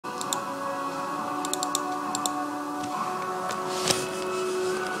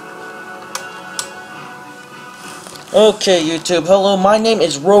Okay, YouTube. Hello, my name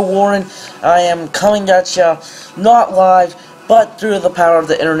is Rowarren. I am coming at ya, not live, but through the power of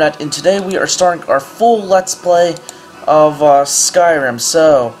the internet. And today we are starting our full Let's Play of Skyrim.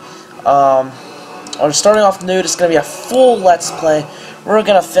 So, we're starting off new. It's gonna be a full Let's Play. We're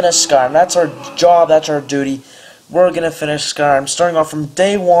gonna finish Skyrim. That's our job. That's our duty. We're gonna finish Skyrim. Starting off from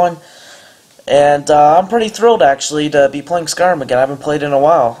day one, and I'm pretty thrilled actually to be playing Skyrim again. I haven't played in a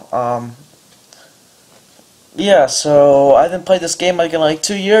while. Yeah, so I haven't played this game like in like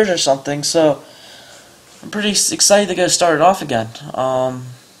 2 years or something, so I'm pretty excited to get started off again.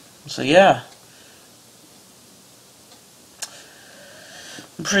 So yeah.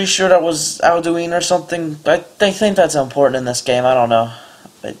 I'm pretty sure that was Alduin or something. I think that's important in this game, I don't know.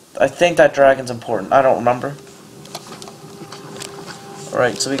 I think that dragon's important, I don't remember.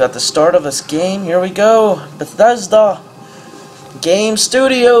 Alright, so we got the start of this game, here we go. Bethesda Game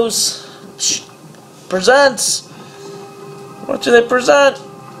Studios presents. What do they present?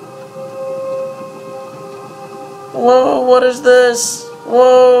 Whoa, what is this?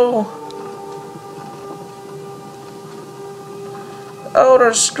 Whoa.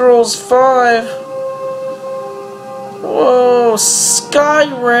 Elder Scrolls 5. Whoa,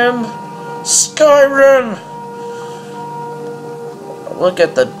 Skyrim. Skyrim. Look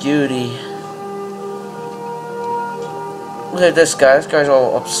at the beauty. Look at this guy. This guy's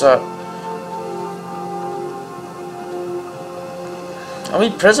all upset. I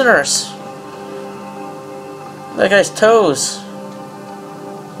mean prisoners. That guy's toes.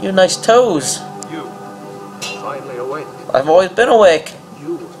 You have nice toes. You finally awake. I've always been awake.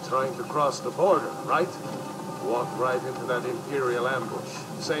 You were trying to cross the border, right? Walked right into that Imperial ambush,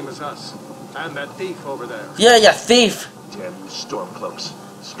 same as us. And that thief over there. Yeah, you thief. Damn you stormcloaks.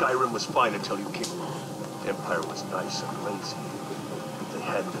 Skyrim was fine until you came along. Empire was nice and lazy. If they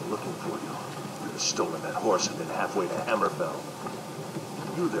hadn't been looking for you, you'd have stolen that horse and been halfway to Hammerfell.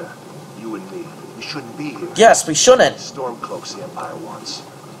 You there, you and me, we shouldn't be here. Yes, we shouldn't. Stormcloaks the Empire wants.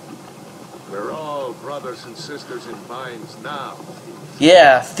 We're all brothers and sisters in binds now.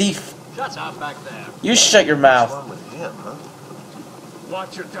 Yeah, thief. Shut up back there. You shut your What's mouth. wrong with him, huh?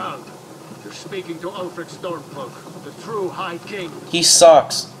 Watch your tongue. You're speaking to Ulfric Stormcloak, the true High King. He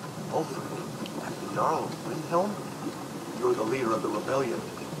sucks. Ulfric, Jarl of Windhelm? You're the leader of the rebellion.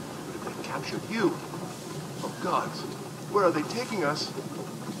 But if they captured you... Oh gods, where are they taking us?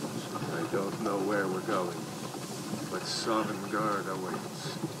 I don't know where we're going, but Sovngarde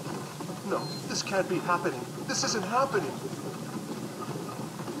awaits. No, this can't be happening. This isn't happening.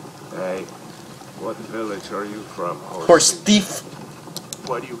 Hey, what village are you from, Horse thief.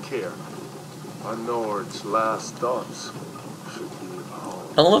 Why do you care? A Nord's last thoughts should leave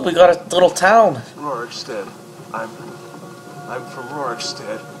home. And look, we got a little town. Rorikstead. I'm from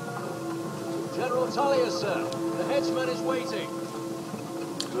Rorikstead. General Tullius, sir. The headsman is waiting.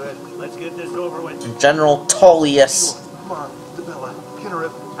 Good. Let's get this over with. General Tullius. Mar, Debella,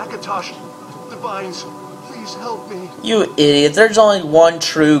 Kinnereth, Akatosh, the Vines. Please help me. You idiot. There's only one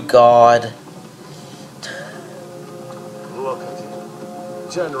true God. Look at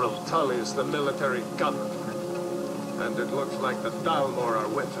him. General Tullius, the military gunner. And it looks like the Dalmor are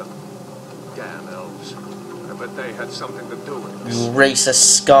with him. Damn elves. I bet they had something to do with this. You racist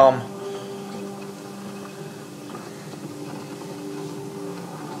scum.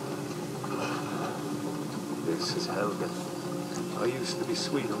 This is Helgen. I used to be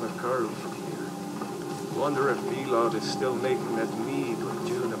sweet on a girl from here. Wonder if Vilod is still making that mead with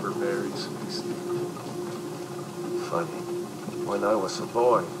juniper berries. Funny. When I was a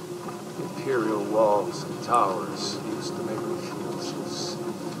boy, imperial walls and towers used to make me feel so sick.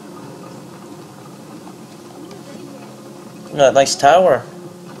 You got a nice tower.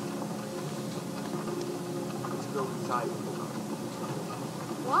 Let's go inside.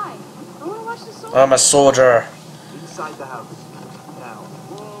 Why? I want to watch the soldiers. I'm a soldier. Inside the house. Now.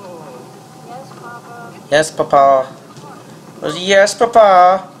 Yes, Papa. Yes, Papa. Yes,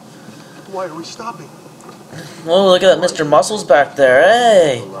 Papa. Why are we stopping? Oh, look at that Mr. Muscles back there.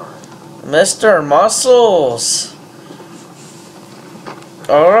 Hey. Mr. Muscles.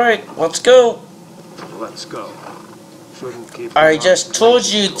 Alright, let's go. Let's go. Shouldn't keep. I just told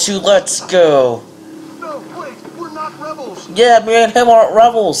you to let's go. No, wait, we're not rebels. Yeah, me and him aren't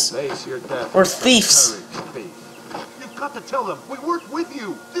rebels. Face your death. We're thieves. Courage, thief. You've got to tell them. We weren't with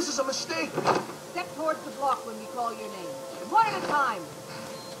you. This is a mistake. Step towards the block when we call your name. One at a time.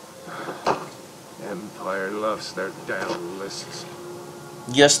 Empire loves their damn lists.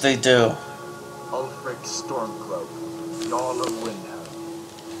 Yes, they do. Ulfric Stormcloak, Jarl of Windhelm.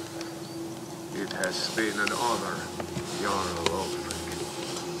 It has been an honor, Jarl Ulfric.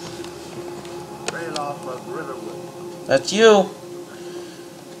 Ralof of Riverwood. That's you.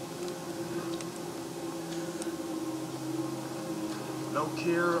 No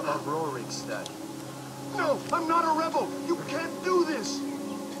cure of Rorikstead. No, I'm not a rebel. You can't do this.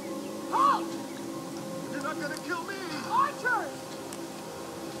 Halt! You're not gonna kill me. Archers!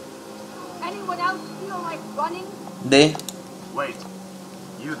 Anyone else feel like running? Me? Wait.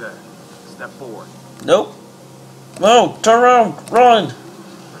 You there. Step forward. Nope. No, turn around, run.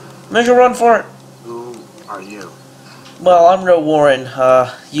 Make a run for it. Who are you? Well, I'm Rowarren,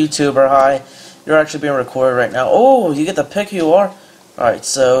 YouTuber. Hi. You're actually being recorded right now. Oh, you get to pick who you are. Alright,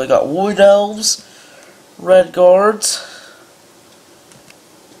 so we got Wood Elves, Red Guards,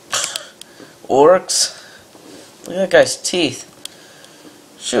 Orcs. Look at that guy's teeth.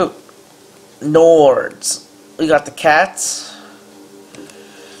 Shoot. Nords. We got the cats.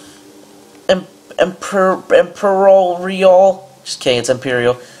 Imperial. Just kidding, it's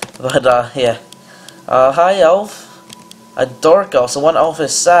Imperial. But, yeah. High Elf. A Dark Elf. So one elf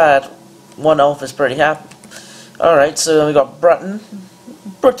is sad, one elf is pretty happy. Alright, so then we got Breton.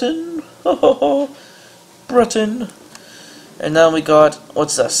 Breton. And then we got,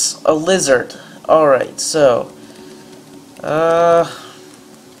 what's this? A lizard. Alright, so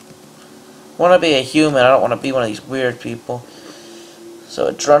wanna be a human, I don't wanna be one of these weird people.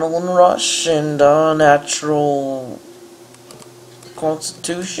 So adrenaline rush and natural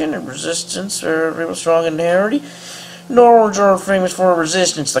constitution and resistance are real strong in heritage. Nords are famous for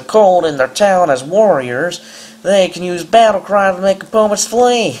resistance to cold in their town as warriors. They can use battle cries to make opponents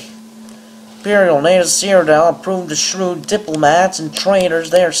flee. Imperial native Cyrodiil proved to shrewd diplomats and traders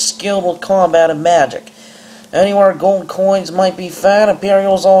they are skilled with combat and magic. Anywhere gold coins might be found,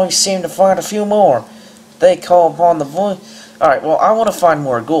 Imperials always seem to find a few more. They call upon the voice. Alright, well, I want to find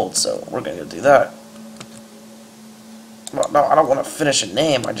more gold, so we're going to do that. Well, no, I don't want to finish a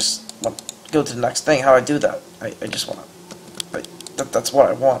name, I just want to go to the next thing. How do I do that? I just want to... That's what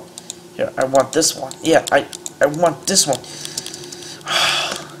I want. Here, I want this one. Yeah, I want this one.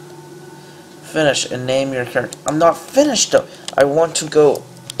 Finish and name your character. I'm not finished, though. I want to go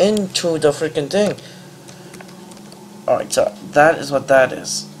into the freaking thing. Alright, so that is what that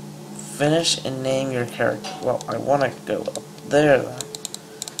is. Finish and name your character. Well, I want to go up there, then.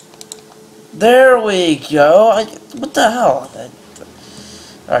 There we go. What the hell?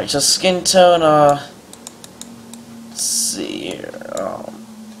 Alright, so skin tone, let's see here.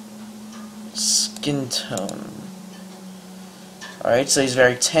 Skin tone. Alright, so he's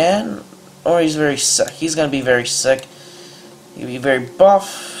very tan, or he's very sick. He's gonna be very sick. He'll be very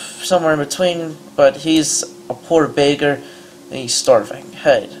buff, somewhere in between, but he's a poor beggar, and he's starving.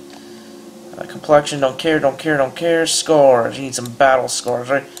 Head. Complexion, don't care, don't care, don't care. Scars, you need some battle scars,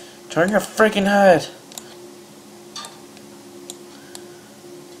 right? Turn your freaking head.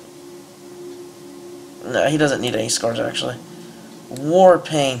 No, he doesn't need any scars, actually. War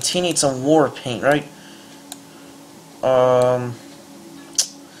paint. He needs some war paint, right?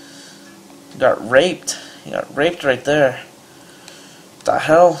 Got raped. He got raped right there. The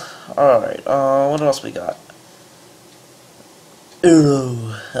hell? Alright, what else we got?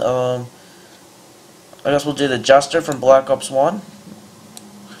 Ooh, I guess we'll do the Jester from Black Ops 1.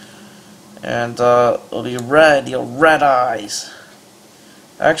 And, it'll be red. He'll red eyes.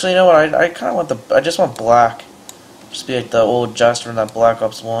 Actually, you know what? I kind of want I just want black. Just be like the old Jester in that Black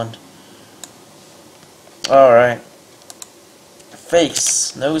Ops 1. Alright.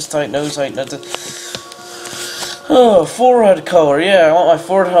 Face. Nose tight, nothing. Oh, forehead color. Yeah, I want my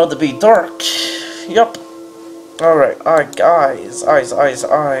forehead to be dark. Yup. Alright. Eyes.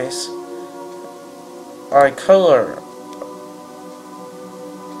 Eye color.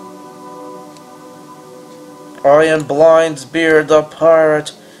 Iron Blindbeard the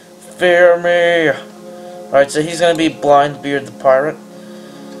pirate, fear me. Alright, so he's gonna be Blindbeard the pirate.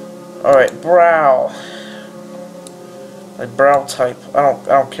 Alright, brow. Like brow type. I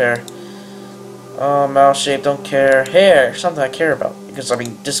don't care. Mouth shape, don't care. Hair, something I care about. Because I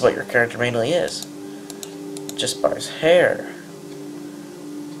mean, this is what your character mainly is. Just by his hair.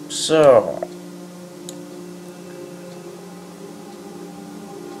 So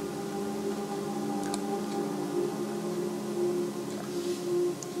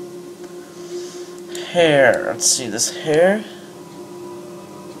hair. Let's see this hair.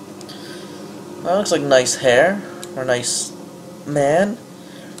 That looks like nice hair. Or nice man.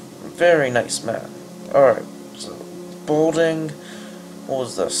 Very nice man. Alright. So balding. What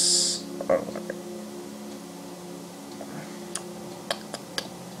was this?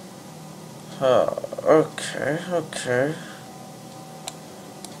 Okay.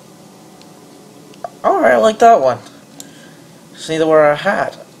 Alright, I like that one. Just need to wear a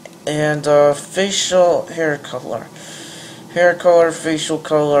hat. And facial hair color. Hair color, facial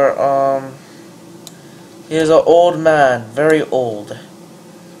color, he is an old man, very old.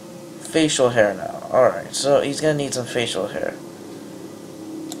 Facial hair now. Alright, so he's gonna need some facial hair.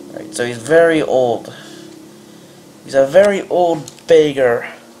 Alright, so he's very old. He's a very old beggar.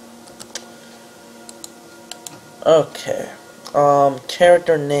 Okay.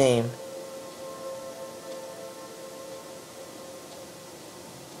 Character name.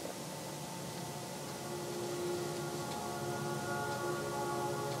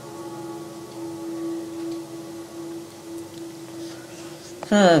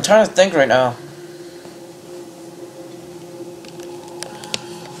 I'm trying to think right now.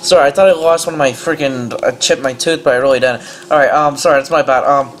 Sorry, I thought I lost one of my freaking... I chipped my tooth, but I really didn't. Alright, sorry, that's my bad.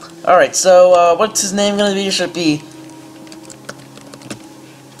 Alright, so, what's his name gonna be? It should be...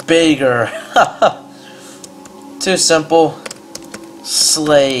 Beggar. Too simple.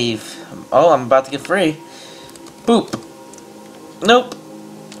 Slave. Oh, I'm about to get free. Boop. Nope.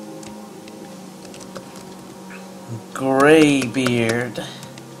 Graybeard.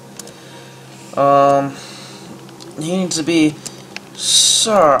 He needs to be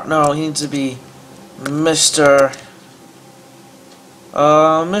Sir. No, he needs to be Mr.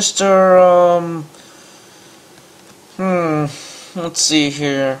 Let's see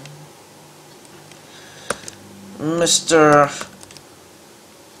here. Mr.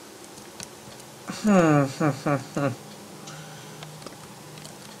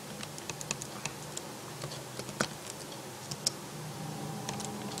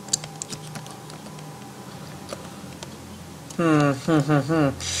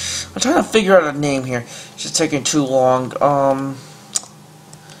 I'm trying to figure out a name here. It's just taking too long.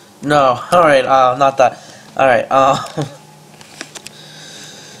 No. Alright, not that. Alright,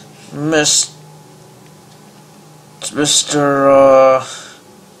 Mr.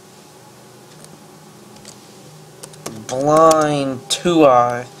 Blind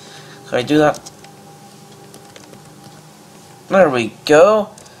Two-Eye. Can I do that? There we go.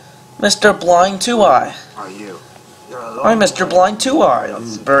 Mr. Blind Two-Eye. Are you? I'm Mr. Blind Two-Eye. I'm a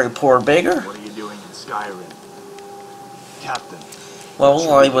very poor beggar. What are you doing in Skyrim? Captain.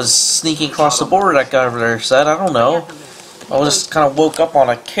 Well, I was sneaking across the border, that guy over there said. I don't know. I just kind of woke up on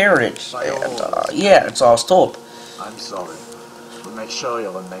a carriage. And, yeah, that's all I was told. I'm sorry. We'll make sure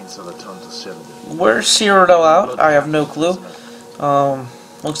you'll remain so the tongue to send it. Where's Cyrodiil out? I have no clue.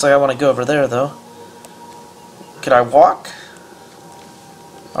 Looks like I want to go over there, though. Could I walk?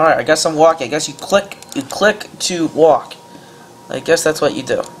 Alright, I guess I'm walking. I guess you click to walk. I guess that's what you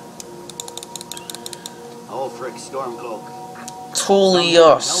do. Ulfric Stormcloak.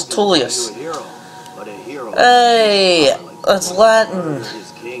 Tullius. Hey! That's Latin.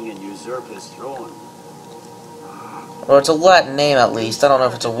 His king and usurp his throne. Well, it's a Latin name at least. I don't know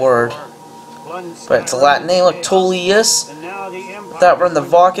if it's a word. But it's a Latin name. Look, Tullius. If that were in the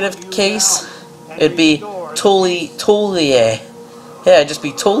vocative case, it'd be Tullie. Yeah, it'd just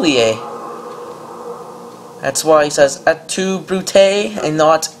be Tullie. That's why he says et tu brute and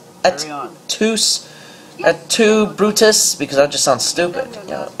not et tu brutus, because that just sounds stupid.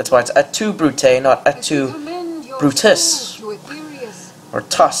 You know, that's why it's et tu brute, not et tu brutus. Or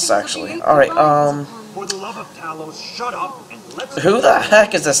tus, actually. Alright, For the love of Talos, shut up and let's... who the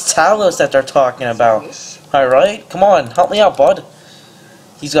heck is this Talos that they're talking about? Alright, come on, help me out, bud.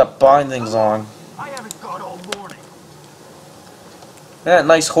 He's got bindings on. I haven't got all morning. That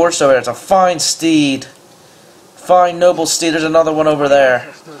nice horse over there, it's a fine steed. Fine, noble steed, there's another one over there.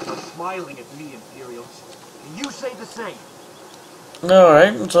 Ancestors are smiling at me, Imperials. And you say the same.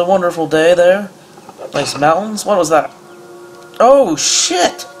 Alright, it's a wonderful day there. Nice mountains. What was that? Oh,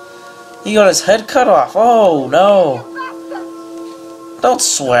 shit! He got his head cut off. Oh, no. Don't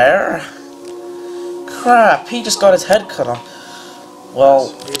swear. Crap, he just got his head cut off. Well,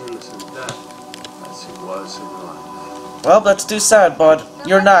 Fearless in death, as he was in life. well, that's too sad, bud.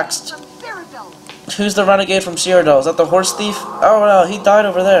 You're next. Who's the renegade from Cyrodiil? Is that the horse thief? Oh, no, he died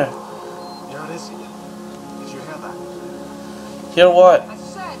over there. Yeah, it is he. Did you hear that? Hear what? I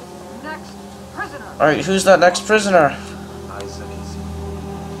said next prisoner. Alright, who's that next prisoner? Isaac is...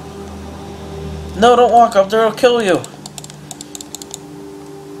 No, don't walk up there, I'll kill you.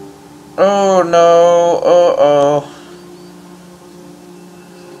 Oh, no. Uh-oh.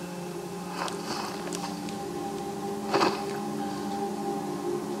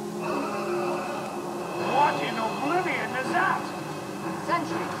 What in oblivion is that?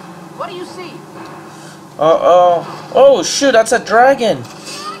 Sentry, what do you see? Uh-oh. Oh, shoot, that's a dragon.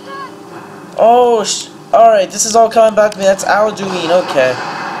 Oh, alright, this is all coming back to me. That's Alduin, okay.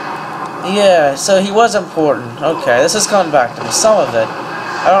 Yeah, so he was important. Okay, this is coming back to me. Some of it.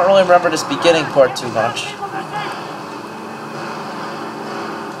 I don't really remember this beginning part too much.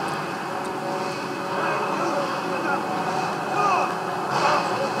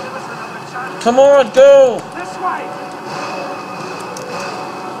 Come on, go!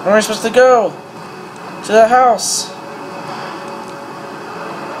 Where am I supposed to go? To the house.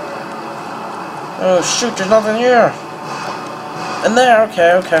 Oh shoot, there's nothing here. In there,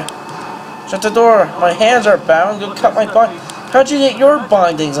 okay, okay. Shut the door. My hands are bound. Go cut my bind. How'd you get your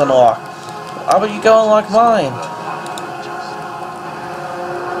bindings unlocked? How about you go unlock mine?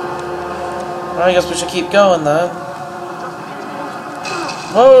 Well, I guess we should keep going then.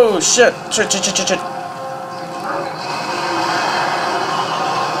 Oh shit! Shit!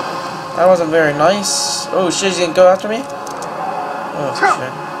 That wasn't very nice. Oh shit! He's gonna go after me? Oh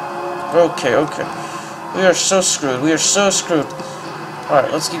shit! Okay. We are so screwed. We are so screwed. All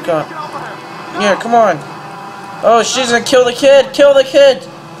right, let's keep going. Here, come on. Oh, she's gonna kill the kid! Kill the kid!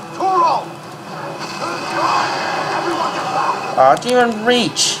 I didn't even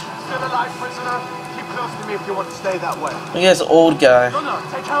reach. Still alive, prisoner? Keep close to me if you want to stay that way. Look at this old guy. Gunner,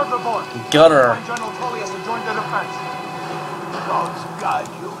 take care of the boy. Gunner. Find General Tullius and join the defense. God's guide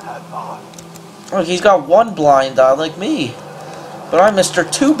you, Hadvar. Look, he's got one blind eye like me. But I'm Mr.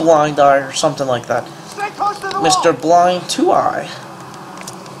 Two Blind Eye or something like that. Stay close to the Mr. Blind Two Eye.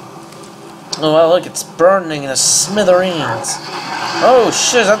 Oh, well, look, it's burning in the smithereens. Oh,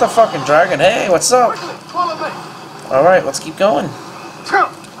 shit, is that the fucking dragon? Hey, what's up? Alright, let's keep going.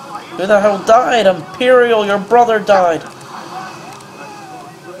 Who the hell died? Imperial, your brother died.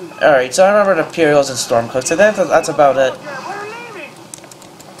 Alright, so I remember the Imperials and Stormcloaks. I think that's about it.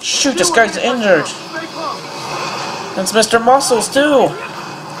 Shoot, this guy's injured. That's Mr. Muscles, too.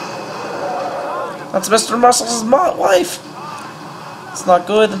 That's Mr. Muscles' wife. It's not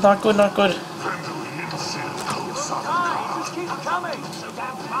good, not good, not good.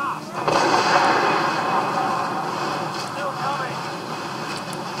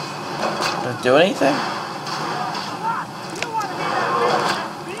 Did it do anything?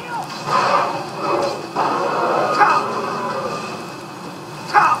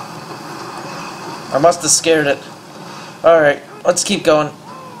 I must have scared it. Alright, let's keep going.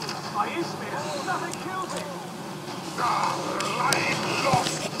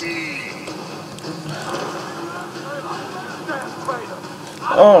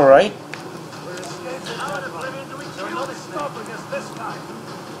 Alright.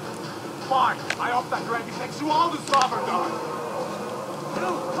 Fine, I hope that dragon takes you all to Sovereign.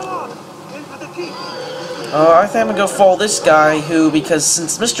 I think I'm gonna go follow this guy who, because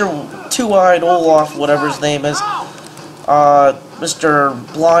since Mr. Two-Eyed Olaf, whatever his name is, Mr.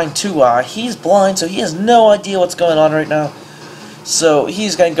 Blind Two-Eye, he's blind, so he has no idea what's going on right now. So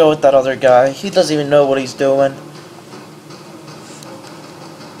he's gonna go with that other guy. He doesn't even know what he's doing.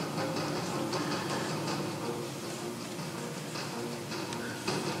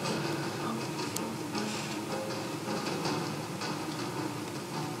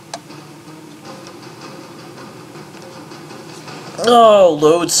 Oh,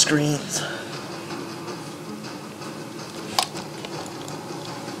 load screens.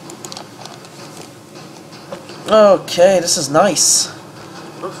 Okay, this is nice.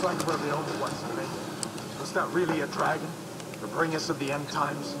 Looks like we're the only ones to make it. Was that really a dragon? To bring us to the end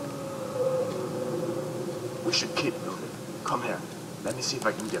times? We should keep moving. Come here. Let me see if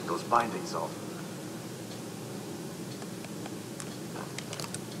I can get those bindings off.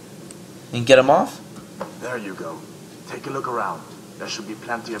 You can get him off? There you go. Take a look around. There should be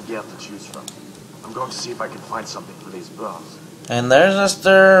plenty of gear to choose from. I'm going to see if I can find something for these burns. And there's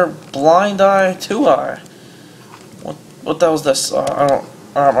Mr. Blind Eye Two-Eye. What the hell is this? I don't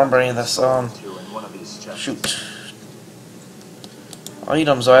remember any of this. Shoot.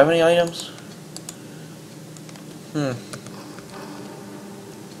 Items. Do I have any items? Look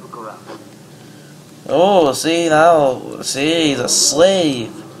around. Oh, see now. See, he's a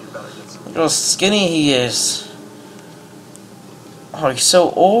slave. Look how skinny he is. Oh, he's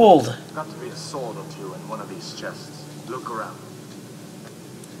so old. There's got to be a sword or two in one of these chests. Look around.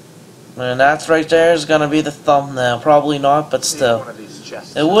 And that's right there is gonna be the thumbnail. Probably not, but still.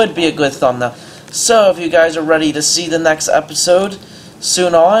 It would be a good thumbnail. So, if you guys are ready to see the next episode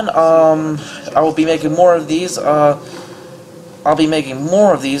soon on, I will be making more of these. I'll be making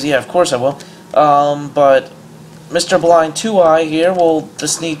more of these. Yeah, of course I will. But Mr. Blind Two-Eye here will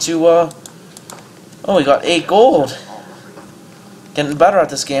just need to, oh, we got 8 gold. Getting better at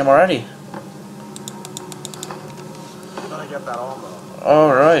this game already.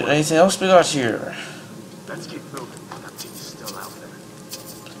 Alright, anything else we got here? Let's keep moving. That team's still out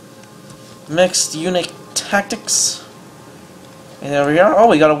there. Mixed unit tactics. And there we are. Oh,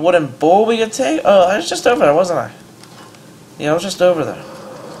 we got a wooden bowl we could take. Oh, I was just over there, wasn't I? Yeah, I was just over there.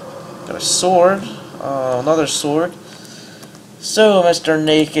 Got a sword. Another sword. So, Mr.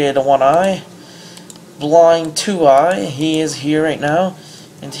 Naked One Eye, Blind Two Eye, he is here right now,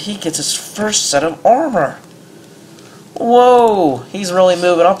 and he gets his first set of armor. Whoa! He's really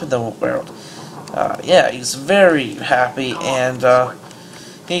moving up in the world. Yeah, he's very happy, and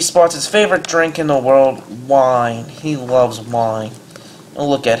he spots his favorite drink in the world, wine. He loves wine. And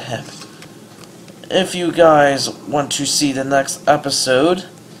look at him. If you guys want to see the next episode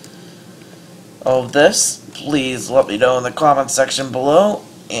of this, please let me know in the comment section below,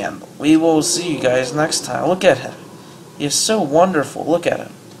 and we will see you guys next time. Look at him. He is so wonderful. Look at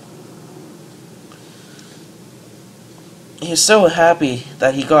him. He is so happy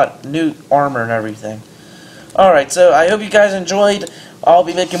that he got new armor and everything. Alright, so I hope you guys enjoyed. I'll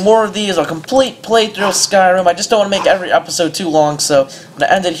be making more of these, a complete playthrough of Skyrim. I just don't want to make every episode too long, so I'm going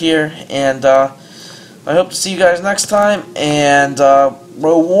to end it here, and I hope to see you guys next time, and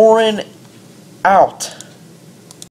Rowarren out.